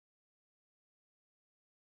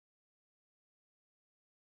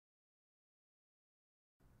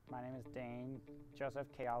My name is Dane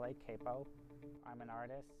Capo. I'm an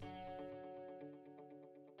artist.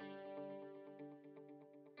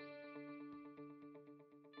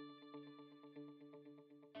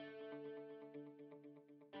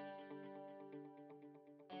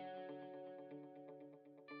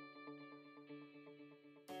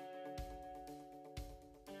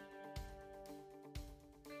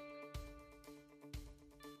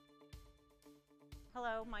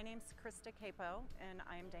 Hello, my name's Capo and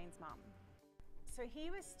I'm Dane's mom. So he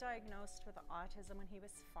was diagnosed with autism when he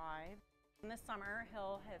was 5. In the summer,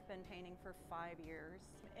 he'll have been painting for 5 years.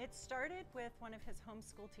 It started with one of his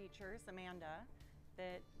homeschool teachers, Amanda,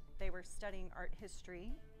 that they were studying art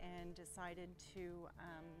history and decided to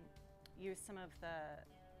use some of the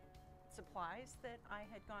supplies that I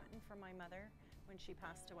had gotten from my mother when she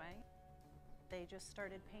passed away. They just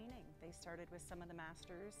started painting. They started with some of the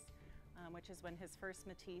masters, which is when his first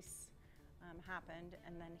Matisse happened,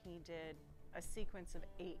 and then he did a sequence of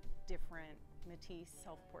 8 different Matisse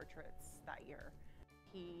self-portraits that year.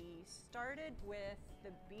 He started with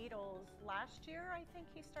the Beatles last year. I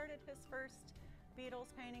think he started his first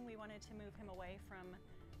Beatles painting. We wanted to move him away from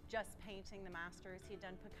just painting the masters. He'd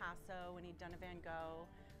done Picasso and he'd done a Van Gogh,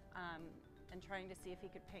 and trying to see if he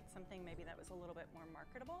could paint something maybe that was a little bit more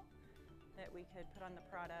marketable, that we could put on the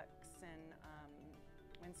products. And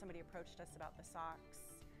when somebody approached us about the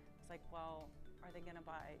socks, it's like, well, are they gonna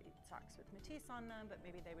buy socks with Matisse on them? But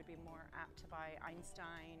maybe they would be more apt to buy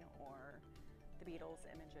Einstein or the Beatles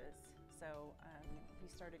images. So he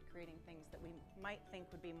started creating things that we might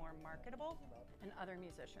think would be more marketable and other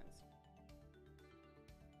musicians.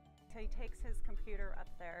 So he takes his computer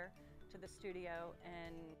up there to the studio,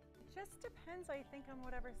 and it just depends, I think, on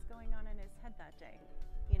whatever's going on in his head that day.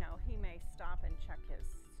 You know, he may stop and check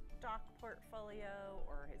his stock portfolio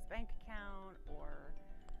or his bank account, or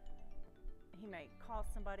he might call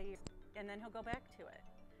somebody, and then he'll go back to it.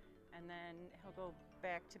 And then he'll go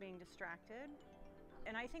back to being distracted.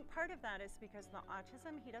 And I think part of that is because the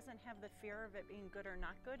autism, he doesn't have the fear of it being good or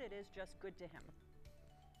not good. It is just good to him.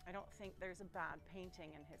 I don't think there's a bad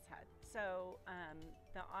painting in his head. So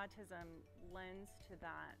the autism lends to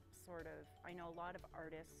that sort of, I know a lot of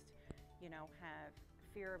artists, you know, have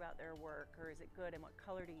fear about their work, or is it good and what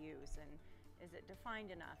color to use, and is it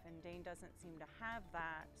defined enough? And Dane doesn't seem to have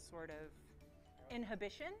that sort of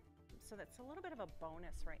inhibition. So that's a little bit of a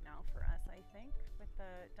bonus right now for us, I think, with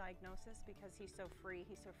the diagnosis, because he's so free.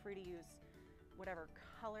 He's so free to use whatever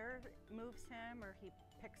color moves him or he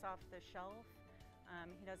picks off the shelf.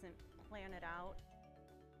 He doesn't plan it out.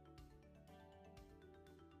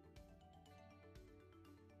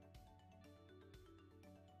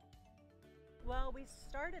 Well, we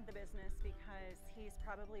started the business because he's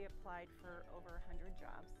probably applied for over 100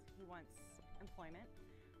 jobs. He wants employment,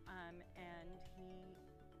 and he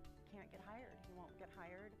can't get hired. He won't get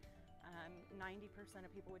hired. 90%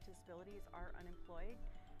 of people with disabilities are unemployed.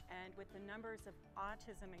 And with the numbers of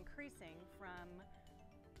autism increasing, from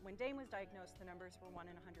when Dane was diagnosed, the numbers were 1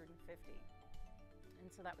 in 150. And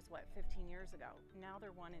so that was, what, 15 years ago. Now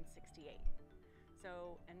they're 1 in 68.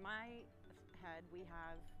 So in my head, we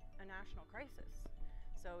have a national crisis.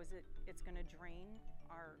 So it's going to drain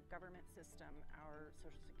our government system, our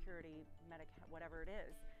Social Security, Medicaid, whatever it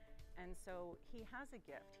is. And so he has a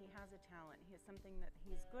gift, he has a talent, he has something that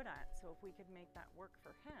he's good at. So if we could make that work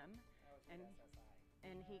for him,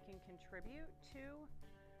 and he can contribute to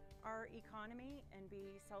our economy and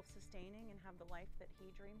be self-sustaining and have the life that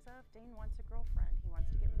he dreams of. Dane wants a girlfriend, he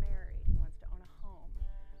wants to get married, he wants to own a home.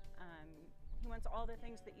 He wants all the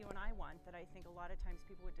things that you and I want, that I think a lot of times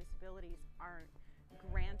people with disabilities aren't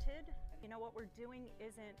granted. You know, what we're doing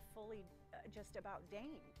isn't fully just about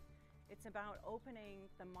Dane. It's about opening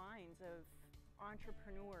the minds of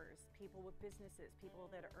entrepreneurs, people with businesses,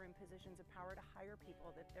 people that are in positions of power to hire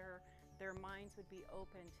people, that their minds would be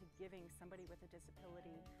open to giving somebody with a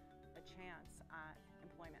disability a chance at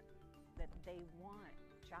employment, that they want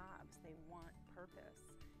jobs, they want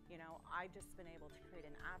purpose. You know, I've just been able to create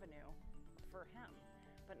an avenue for him,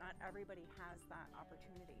 but not everybody has that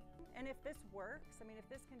opportunity. And if this works, I mean, if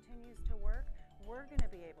this continues to work, we're going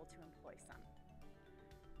to be able to employ some.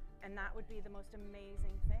 And that would be the most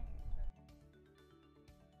amazing thing.